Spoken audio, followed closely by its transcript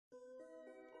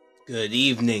Good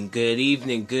evening, good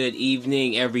evening, good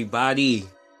evening, everybody.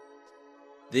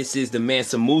 This is the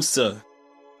Mansa Musa,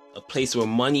 a place where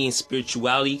money and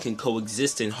spirituality can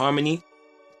coexist in harmony.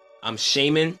 I'm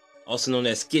Shaman, also known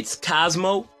as Skits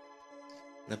Cosmo,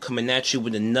 and I'm coming at you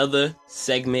with another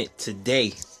segment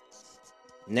today.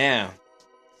 Now,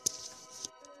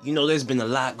 there's been a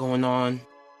lot going on.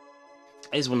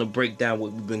 I just want to break down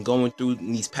what we've been going through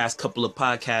in these past couple of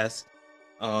podcasts.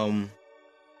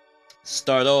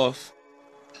 Start off,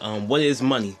 what is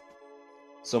money?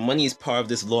 So money is part of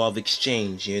this law of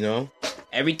exchange,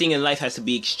 Everything in life has to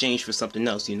be exchanged for something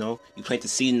else, You plant the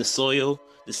seed in the soil,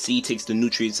 the seed takes the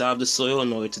nutrients out of the soil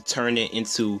in order to turn it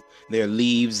into their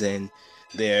leaves and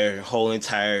their whole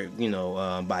entire,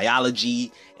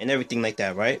 biology and everything like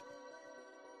that, right?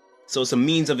 So it's a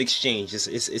means of exchange.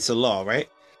 It's a law, right?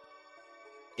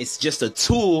 It's just a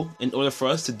tool in order for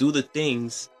us to do the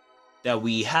things that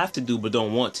we have to do but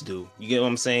don't want to do. You get what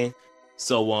I'm saying?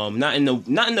 So not in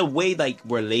the way like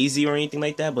we're lazy or anything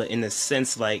like that, but in the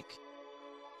sense like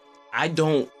I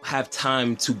don't have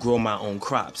time to grow my own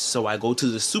crops. So I go to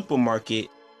the supermarket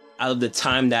out of the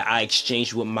time that I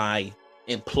exchange with my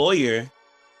employer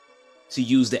to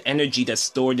use the energy that's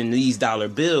stored in these dollar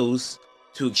bills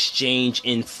to exchange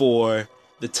in for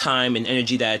the time and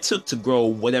energy that it took to grow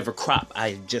whatever crop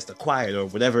I just acquired or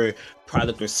whatever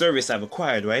product or service I've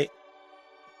acquired, right?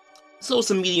 So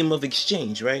it's a medium of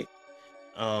exchange, right?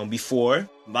 Before,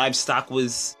 livestock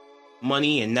was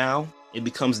money and now it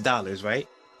becomes dollars, right?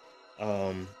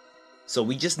 So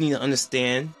we just need to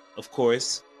understand, of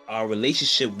course, our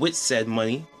relationship with said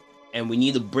money, and we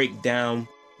need to break down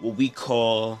what we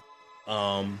call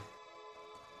the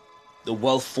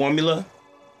wealth formula.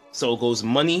 So it goes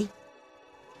money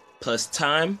plus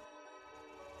time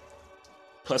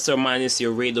plus or minus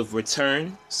your rate of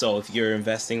return. So if you're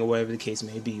investing or whatever the case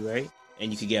may be, right?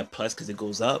 And you could get plus because it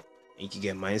goes up, and you can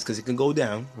get minus because it can go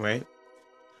down, right?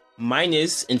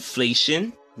 Minus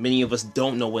inflation. Many of us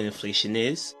don't know what inflation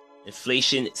is.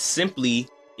 Inflation simply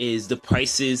is the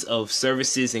prices of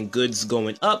services and goods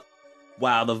going up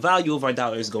while the value of our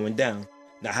dollar is going down.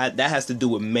 Now, that has to do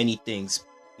with many things.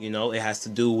 It has to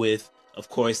do with, of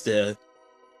course, the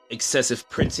excessive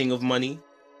printing of money.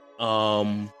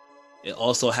 It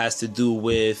also has to do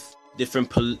with different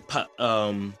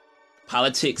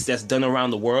politics that's done around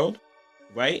the world,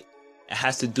 right? It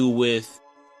has to do with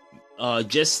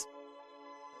just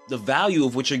the value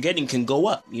of what you're getting can go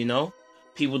up,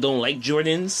 People don't like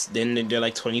Jordans, then they're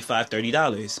like $25,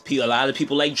 $30. A lot of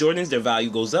people like Jordans, their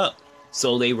value goes up,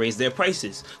 so they raise their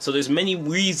prices. So there's many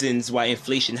reasons why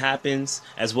inflation happens,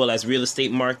 as well as real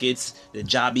estate markets, the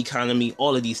job economy,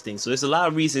 all of these things. So there's a lot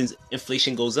of reasons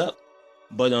inflation goes up,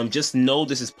 but just know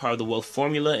this is part of the wealth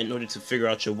formula in order to figure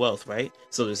out your wealth, right?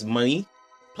 So there's money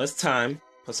plus time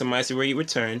plus or minus the rate of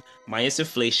return minus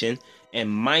inflation and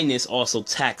minus also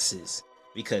taxes,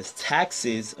 because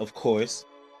taxes, of course,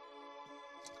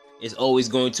 is always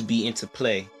going to be into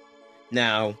play.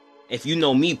 Now, if you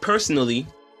know me personally,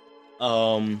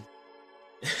 I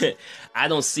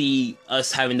don't see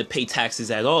us having to pay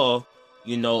taxes at all,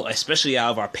 especially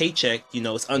out of our paycheck.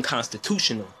 It's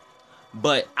unconstitutional.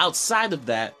 But outside of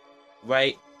that,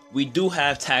 right, we do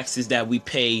have taxes that we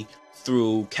pay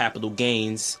through capital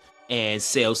gains and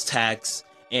sales tax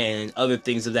and other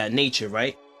things of that nature,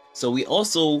 right? So we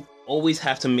also always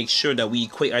have to make sure that we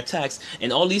equate our tax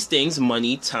and all these things: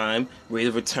 money, time, rate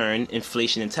of return,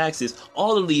 inflation, and taxes.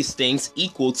 All of these things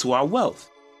equal to our wealth,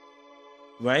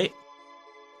 right?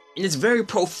 And it's very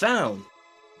profound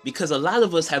because a lot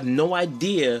of us have no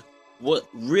idea what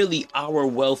really our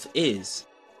wealth is.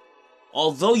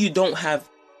 Although you don't have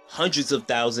hundreds of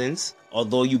thousands,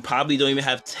 although you probably don't even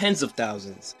have tens of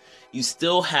thousands, you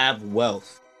still have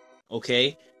wealth,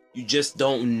 okay? You just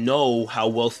don't know how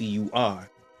wealthy you are.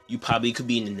 You probably could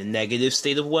be in the negative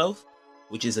state of wealth,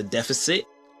 which is a deficit,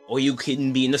 or you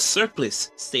can be in the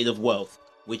surplus state of wealth,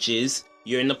 which is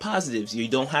you're in the positives. You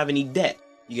don't have any debt.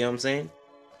 You get what I'm saying?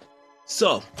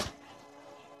 So,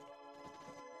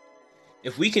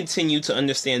 if we continue to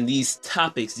understand these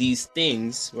topics, these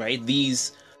things, right?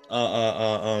 These,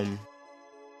 how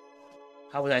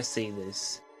would I say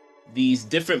this? These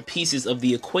different pieces of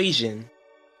the equation,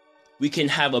 we can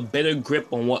have a better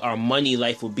grip on what our money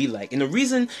life will be like. And the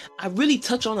reason I really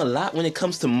touch on a lot when it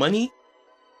comes to money,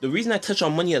 the reason I touch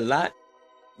on money a lot,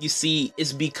 you see,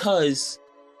 is because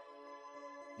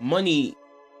money,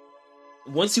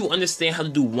 once you understand how to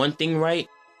do one thing right,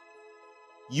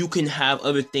 you can have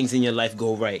other things in your life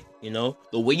go right, The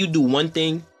way you do one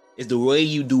thing is the way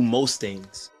you do most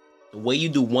things. The way you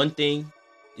do one thing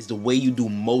is the way you do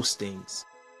most things,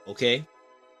 okay?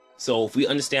 So if we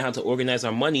understand how to organize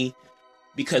our money,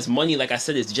 because money, like I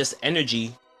said, is just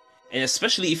energy. And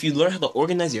especially if you learn how to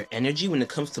organize your energy when it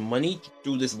comes to money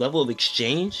through this level of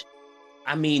exchange,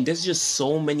 I mean, there's just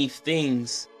so many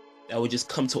things that would just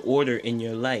come to order in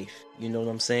your life. You know what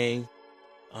I'm saying?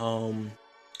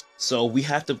 So we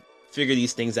have to figure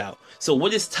these things out. So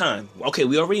what is time? Okay,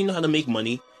 we already know how to make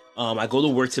money. I go to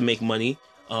work to make money.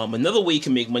 Another way you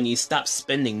can make money is stop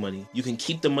spending money. You can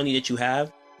keep the money that you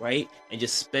have, right? And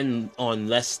just spend on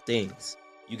less things.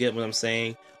 You get what I'm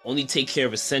saying? Only take care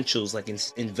of essentials like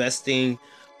investing.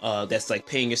 That's like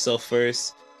paying yourself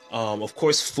first. Of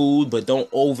course, food, but don't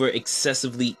over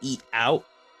excessively eat out,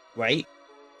 right?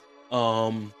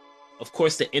 Of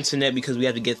course, the internet, because we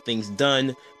have to get things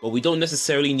done, but we don't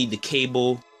necessarily need the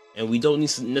cable, and we don't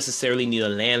necessarily need a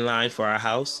landline for our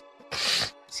house.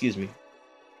 Excuse me.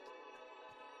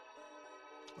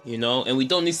 You know, and we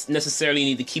don't necessarily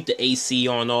need to keep the AC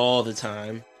on all the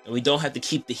time, and we don't have to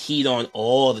keep the heat on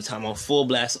all the time, on full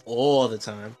blast all the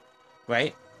time,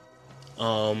 right?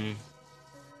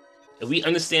 If we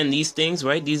understand these things,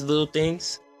 right, these little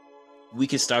things, we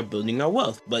can start building our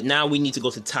wealth. But now we need to go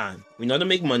to time. We know how to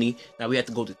make money. Now we have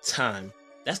to go to time.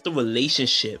 That's the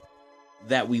relationship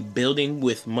that we building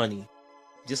with money.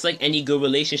 Just like any good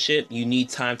relationship, you need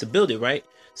time to build it, right?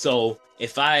 So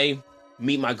if I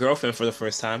meet my girlfriend for the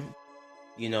first time,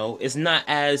 you know, it's not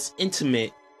as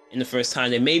intimate in the first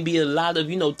time. There may be a lot of,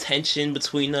 you know, tension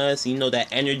between us, you know, that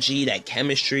energy, that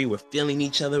chemistry, we're feeling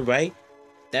each other, right?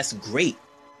 That's great.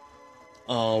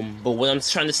 But what I'm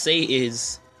trying to say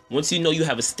is, once you know you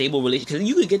have a stable relationship, because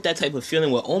you could get that type of feeling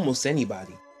with almost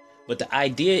anybody. But the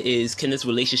idea is, can this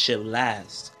relationship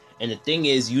last? And the thing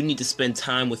is, you need to spend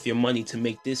time with your money to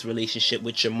make this relationship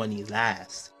with your money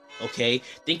last. Okay?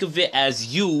 Think of it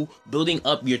as you building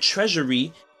up your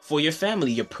treasury for your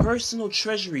family, your personal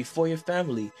treasury for your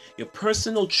family, your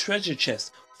personal treasure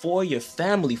chest for your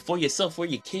family, for yourself, for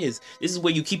your kids. This is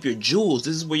where you keep your jewels.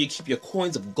 This is where you keep your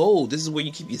coins of gold. This is where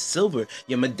you keep your silver,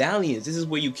 your medallions. This is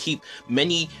where you keep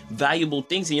many valuable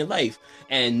things in your life.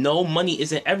 And no, money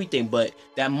isn't everything, but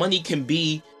that money can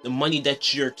be the money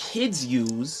that your kids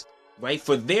use, right,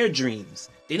 for their dreams.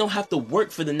 They don't have to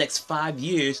work for the next 5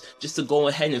 years just to go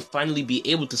ahead and finally be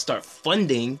able to start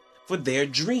funding for their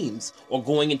dreams, or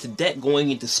going into debt, going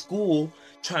into school,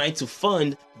 trying to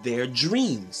fund their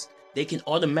dreams. They can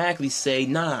automatically say,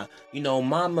 nah, you know,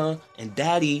 mama and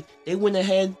daddy, they went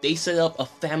ahead, they set up a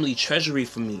family treasury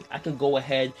for me. I can go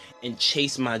ahead and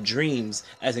chase my dreams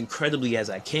as incredibly as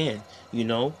I can, you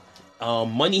know.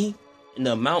 Money and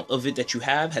the amount of it that you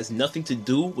have has nothing to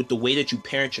do with the way that you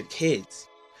parent your kids.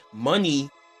 Money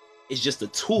is just a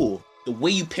tool. The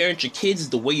way you parent your kids is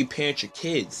the way you parent your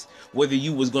kids. Whether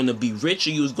you was going to be rich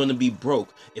or you was going to be broke.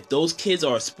 If those kids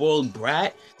are a spoiled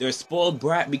brat, they're a spoiled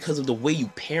brat because of the way you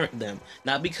parent them.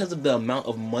 Not because of the amount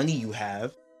of money you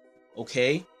have.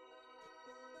 Okay?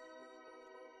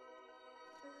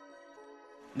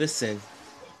 Listen.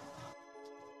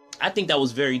 I think that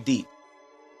was very deep.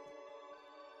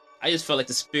 I just felt like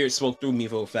the spirit spoke through me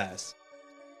real fast.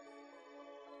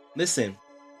 Listen.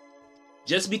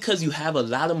 Just because you have a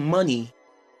lot of money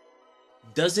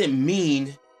doesn't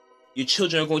mean your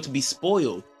children are going to be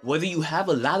spoiled. Whether you have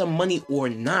a lot of money or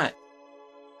not,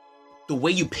 the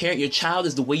way you parent your child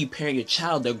is the way you parent your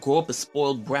child. They'll grow up a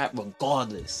spoiled brat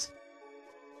regardless.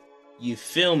 You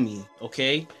feel me,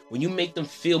 okay? When you make them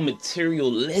feel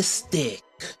materialistic,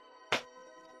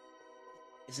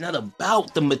 it's not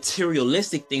about the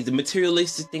materialistic things. The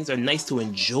materialistic things are nice to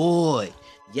enjoy,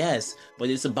 yes, but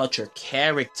it's about your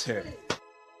character.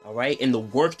 All right, and the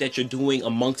work that you're doing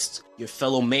amongst your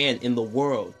fellow man in the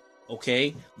world,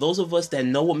 okay? Those of us that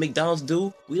know what McDonald's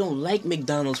do, we don't like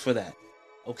McDonald's for that,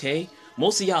 okay?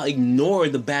 Most of y'all ignore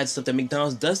the bad stuff that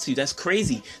McDonald's does to you. That's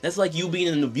crazy. That's like you being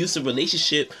in an abusive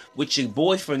relationship with your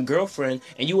boyfriend, girlfriend,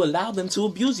 and you allow them to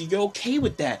abuse you. You're okay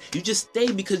with that. You just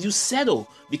stay because you settle,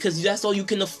 because that's all you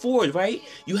can afford, right?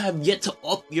 You have yet to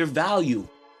up your value,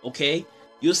 okay?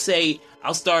 You'll say,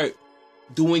 I'll start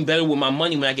doing better with my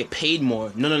money when I get paid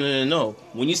more. No.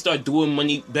 When you start doing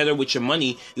money better with your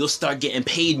money, you'll start getting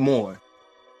paid more.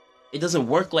 It doesn't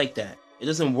work like that. It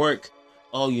doesn't work.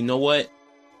 Oh, you know what?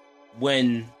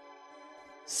 When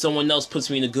someone else puts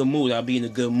me in a good mood, I'll be in a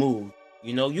good mood.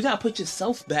 You know, you gotta put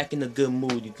yourself back in a good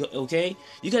mood. Okay?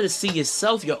 You gotta see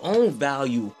yourself, your own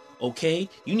value. Okay?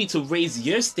 You need to raise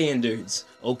your standards.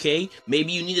 Okay?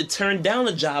 Maybe you need to turn down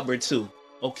a job or two.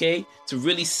 Okay, to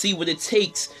really see what it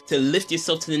takes to lift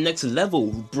yourself to the next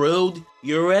level. Build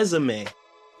your resume.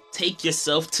 Take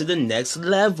yourself to the next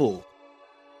level.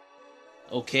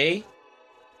 Okay?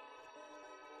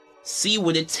 See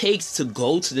what it takes to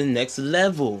go to the next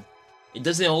level. It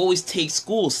doesn't always take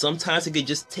school. Sometimes it could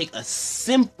just take a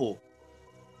simple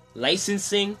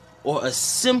licensing or a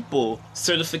simple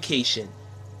certification.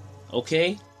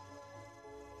 Okay?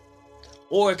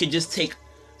 Or it could just take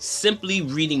simply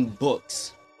reading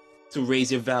books to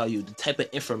raise your value, the type of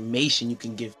information you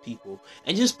can give people,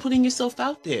 and just putting yourself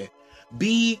out there.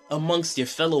 Be amongst your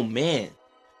fellow man.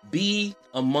 Be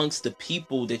amongst the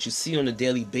people that you see on a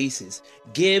daily basis.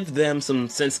 Give them some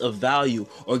sense of value,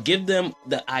 or give them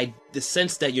the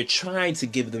sense that you're trying to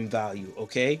give them value,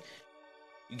 okay?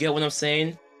 You get what I'm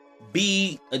saying?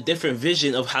 Be a different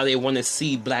vision of how they want to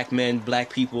see black men, black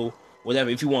people,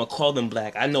 whatever, if you want to call them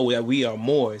black. I know that we are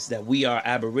Moors, that we are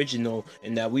Aboriginal,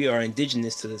 and that we are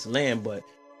indigenous to this land, but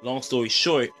long story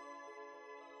short,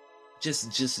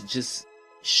 just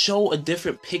show a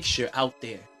different picture out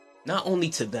there. Not only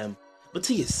to them, but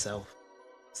to yourself.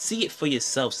 See it for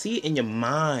yourself. See it in your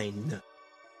mind.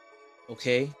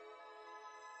 Okay?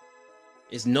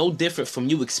 It's no different from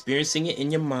you experiencing it in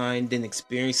your mind than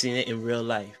experiencing it in real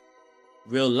life.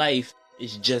 Real life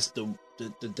is just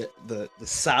the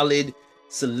solid,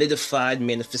 solidified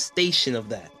manifestation of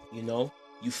that, you know?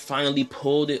 You finally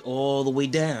pulled it all the way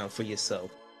down for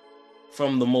yourself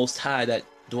from the Most High that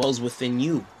dwells within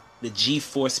you, the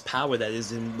G-force power that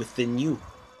is within you.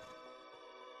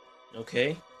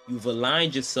 Okay? You've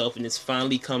aligned yourself and it's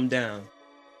finally come down.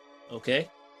 Okay?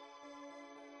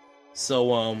 So,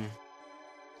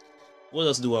 what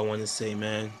else do I want to say,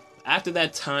 man? After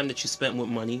that time that you spent with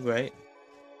money, right?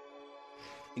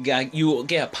 You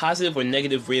get a positive or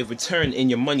negative rate of return in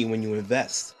your money when you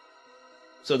invest.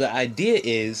 So the idea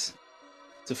is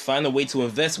to find a way to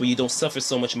invest where you don't suffer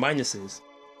so much minuses.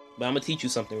 But I'm going to teach you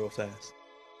something real fast.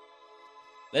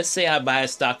 Let's say I buy a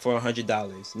stock for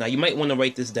 $100. Now you might want to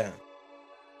write this down.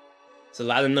 It's a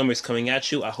lot of numbers coming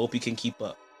at you. I hope you can keep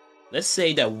up. Let's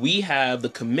say that we have the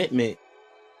commitment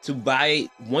to buy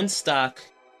one stock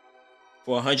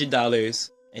for $100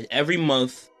 and every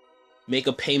month make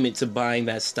a payment to buying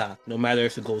that stock, no matter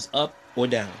if it goes up or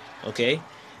down, okay?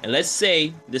 And let's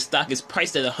say the stock is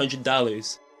priced at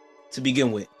 $100 to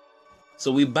begin with.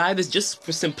 So we buy this just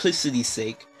for simplicity's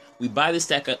sake. We buy this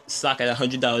stock at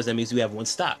 $100. That means we have one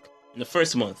stock in the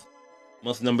first month.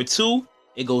 Month number 2,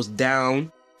 it goes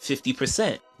down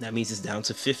 50%. That means it's down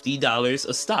to $50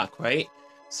 a stock, right?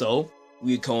 So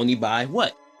we can only buy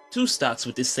what? 2 stocks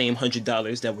with the same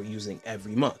 $100 that we're using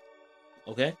every month.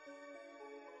 Okay?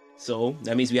 So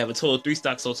that means we have a total of 3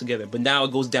 stocks altogether. But now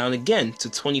it goes down again to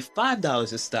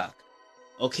 $25 a stock.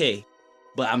 Okay,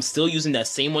 but I'm still using that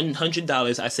same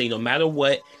 $100. I say no matter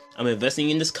what, I'm investing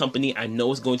in this company. I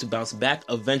know it's going to bounce back.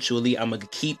 Eventually, I'm going to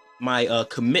keep my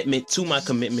commitment to my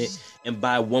commitment and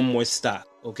buy one more stock,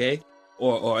 okay?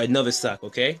 Or another stock,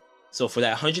 okay? So for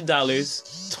that $100,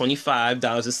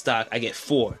 $25 a stock, I get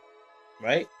 4,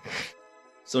 right?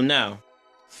 So now,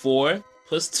 4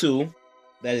 plus 2,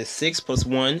 that is 6 plus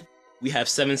 1, we have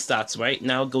 7 stocks, right?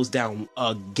 Now it goes down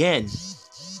again,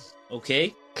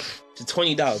 okay? To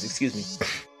 $20, excuse me.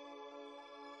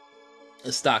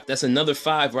 A stock, that's another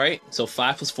 5, right? So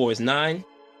 5 plus 4 is 9.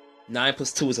 9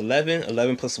 plus 2 is 11.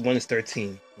 11 plus 1 is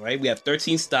 13, right? We have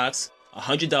 13 stocks,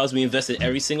 $100 we invested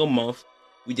every single month.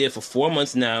 We did it for 4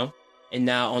 months now. And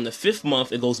now on the 5th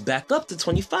month, it goes back up to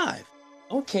 25.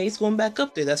 Okay, it's going back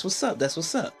up there. That's what's up. That's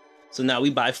what's up. So now we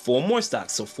buy 4 more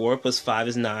stocks. So 4 plus 5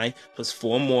 is 9. Plus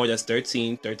 4 more, that's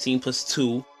 13. 13 plus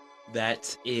 2,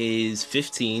 that is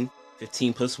 15.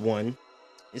 15 plus 1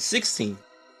 is 16.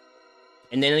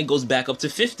 And then it goes back up to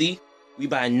 50. We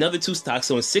buy another 2 stocks.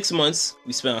 So in 6 months,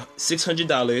 we spent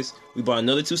 $600. We bought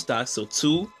another 2 stocks. So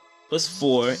 2 plus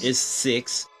 4 is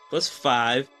 6. Plus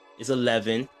 5 is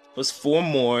 11. Plus 4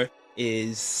 more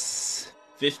is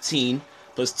 15.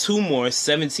 Plus 2 more,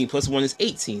 17. Plus 1 is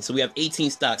 18. So we have 18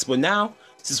 stocks. But now,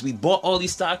 since we bought all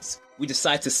these stocks, we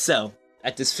decide to sell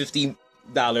at this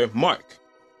 $50 mark,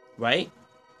 right?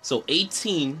 So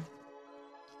 18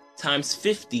 times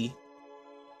 50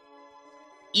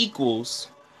 equals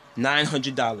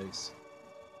 $900.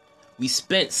 We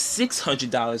spent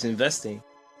 $600 investing.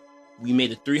 We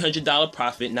made a $300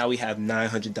 profit. Now we have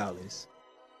 $900.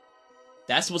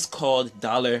 That's what's called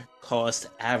dollar cost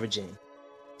averaging.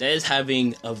 That is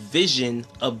having a vision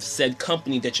of said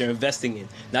company that you're investing in.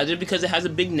 Not just because it has a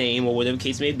big name or whatever the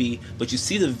case may be, but you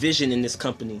see the vision in this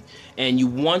company. And you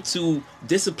want to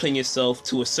discipline yourself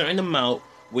to a certain amount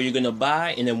where you're going to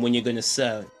buy and then when you're going to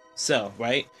sell,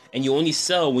 right? And you only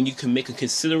sell when you can make a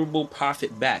considerable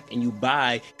profit back. And you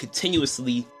buy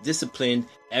continuously, disciplined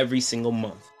every single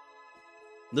month.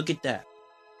 Look at that.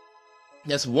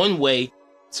 That's one way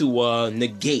to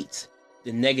negate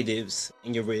the negatives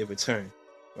in your rate of return,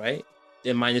 right?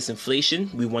 Then minus inflation,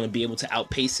 we want to be able to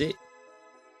outpace it.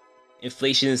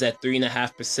 Inflation is at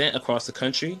 3.5% across the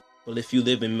country. But if you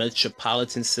live in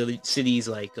metropolitan cities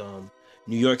like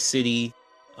New York City,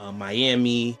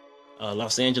 Miami,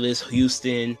 Los Angeles,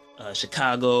 Houston,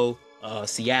 Chicago,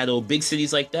 Seattle, big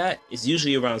cities like that, it's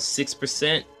usually around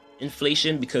 6%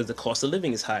 inflation because the cost of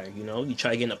living is higher. You know, you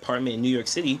try to get an apartment in New York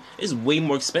City, it's way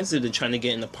more expensive than trying to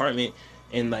get an apartment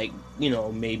in, like, you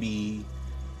know, maybe,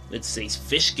 let's say,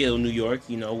 Fishkill, New York,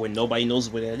 you know, where nobody knows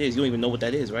where that is. You don't even know what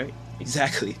that is, right?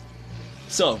 Exactly.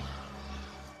 So,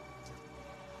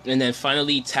 and then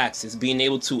finally, taxes. Being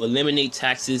able to eliminate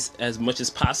taxes as much as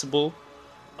possible.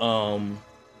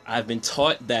 I've been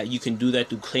taught that you can do that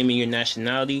through claiming your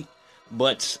nationality.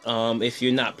 But if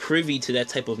you're not privy to that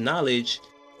type of knowledge,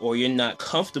 or you're not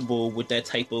comfortable with that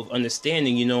type of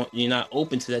understanding, you know, you're not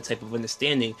open to that type of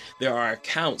understanding, there are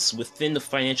accounts within the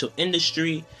financial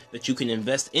industry that you can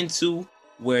invest into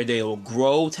where they will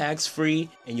grow tax-free,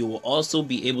 and you will also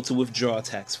be able to withdraw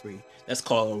tax-free. That's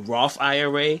called a Roth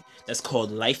IRA. That's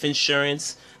called life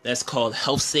insurance. That's called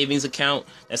health savings account.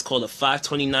 That's called a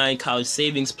 529 college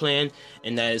savings plan.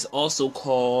 And that is also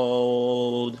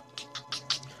called,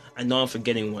 I know I'm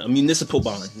forgetting one, a municipal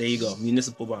bond. There you go,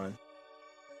 municipal bond.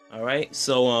 All right.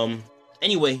 So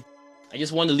anyway, I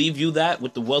just want to leave you that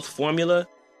with the wealth formula.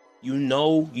 You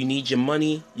know, you need your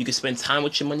money. You can spend time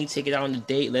with your money. Take it out on a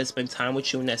date. Let's spend time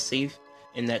with you in that safe,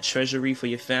 in that treasury for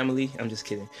your family. I'm just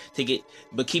kidding. Take it,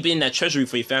 but keep it in that treasury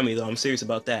for your family, though. I'm serious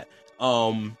about that.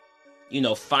 You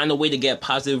know, find a way to get a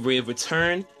positive rate of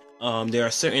return. There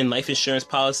are certain life insurance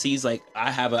policies, like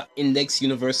I have an index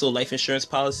universal life insurance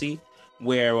policy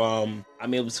where I'm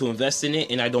able to invest in it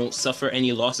and I don't suffer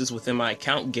any losses within my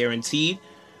account, guaranteed.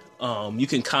 You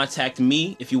can contact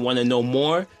me if you want to know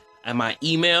more at my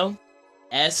email,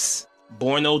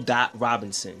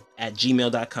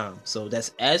 sborno.robinson@gmail.com. So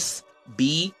that's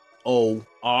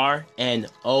SBORNO.Robinson,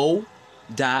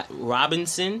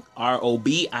 ROBINSON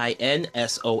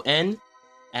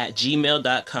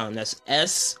 @gmail.com. That's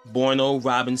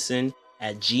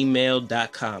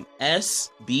sbornorobinson@gmail.com.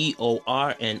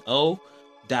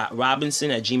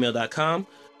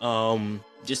 SBORNO.Robinson@gmail.com.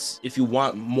 Just if you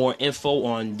want more info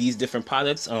on these different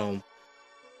products.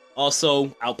 Also,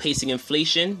 outpacing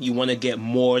inflation, you want to get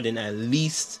more than at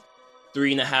least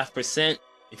 3.5%.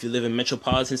 If you live in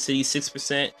metropolitan cities,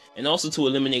 6%. And also to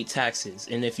eliminate taxes.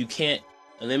 And if you can't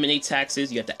eliminate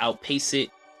taxes, you have to outpace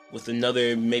it with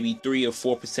another maybe 3 or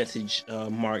 4 percentage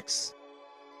marks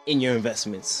in your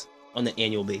investments on an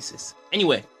annual basis.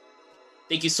 Anyway,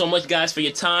 thank you so much, guys, for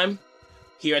your time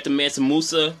here at the Mansa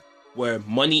Musa, where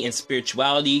money and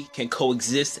spirituality can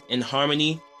coexist in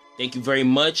harmony. Thank you very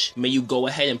much. May you go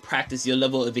ahead and practice your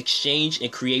level of exchange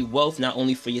and create wealth not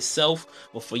only for yourself,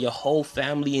 but for your whole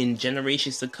family and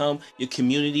generations to come, your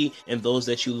community, and those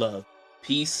that you love.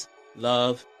 Peace,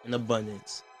 love, and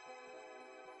abundance.